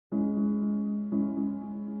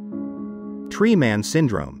Tree man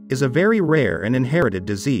syndrome is a very rare and inherited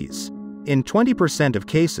disease. In 20% of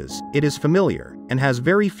cases, it is familiar and has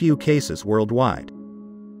very few cases worldwide.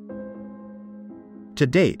 To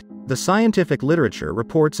date, the scientific literature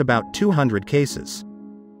reports about 200 cases.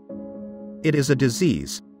 It is a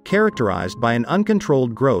disease characterized by an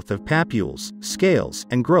uncontrolled growth of papules, scales,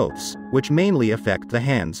 and growths, which mainly affect the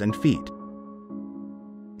hands and feet.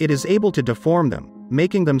 It is able to deform them,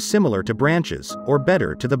 making them similar to branches, or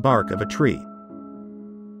better to the bark of a tree.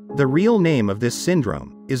 The real name of this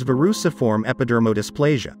syndrome is verruciform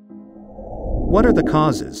epidermodysplasia. What are the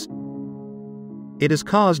causes? It is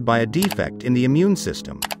caused by a defect in the immune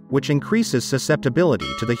system, which increases susceptibility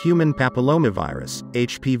to the human papillomavirus,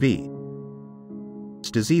 HPV.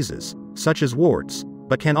 Diseases, such as warts,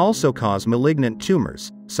 but can also cause malignant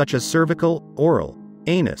tumors, such as cervical, oral,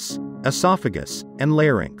 anus, esophagus, and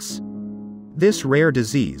larynx. This rare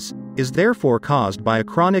disease is therefore caused by a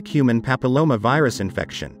chronic human papillomavirus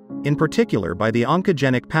infection, in particular by the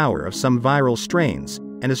oncogenic power of some viral strains,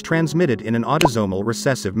 and is transmitted in an autosomal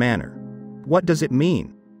recessive manner. What does it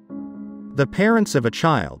mean? The parents of a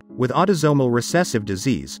child with autosomal recessive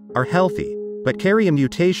disease are healthy, but carry a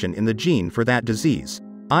mutation in the gene for that disease,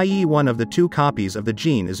 i.e., one of the two copies of the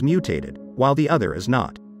gene is mutated, while the other is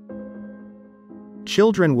not.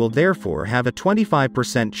 Children will therefore have a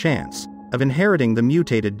 25% chance of inheriting the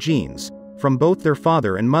mutated genes from both their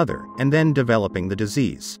father and mother, and then developing the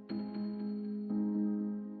disease.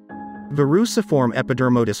 Verruciform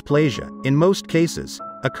epidermodysplasia, in most cases,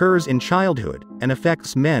 occurs in childhood and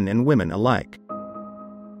affects men and women alike.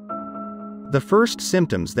 The first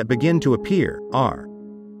symptoms that begin to appear are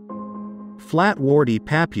flat warty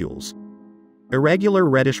papules, irregular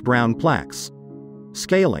reddish-brown plaques,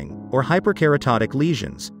 scaling or hyperkeratotic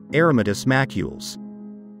lesions, erymatous macules.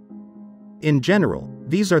 In general,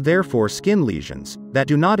 these are therefore skin lesions that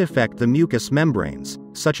do not affect the mucous membranes,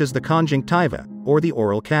 such as the conjunctiva or the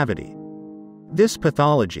oral cavity. This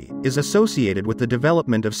pathology is associated with the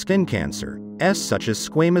development of skin cancer, such as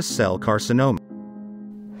squamous cell carcinoma.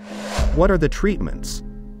 What are the treatments?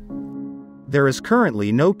 There is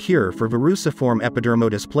currently no cure for verruciform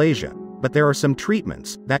epidermodysplasia, but there are some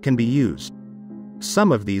treatments that can be used.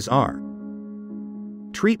 Some of these are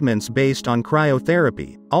treatments based on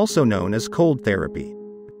cryotherapy, also known as cold therapy.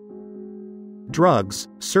 Drugs,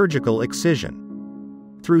 surgical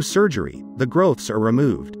excision. Through surgery, the growths are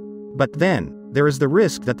removed. But then, there is the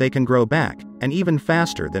risk that they can grow back, and even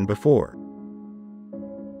faster than before.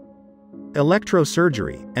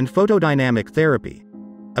 Electrosurgery and photodynamic therapy.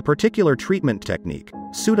 A particular treatment technique,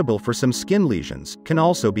 suitable for some skin lesions, can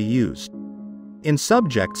also be used. In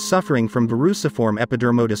subjects suffering from verruciform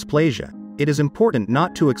epidermodysplasia, it is important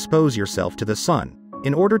not to expose yourself to the sun,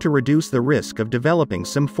 in order to reduce the risk of developing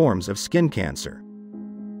some forms of skin cancer.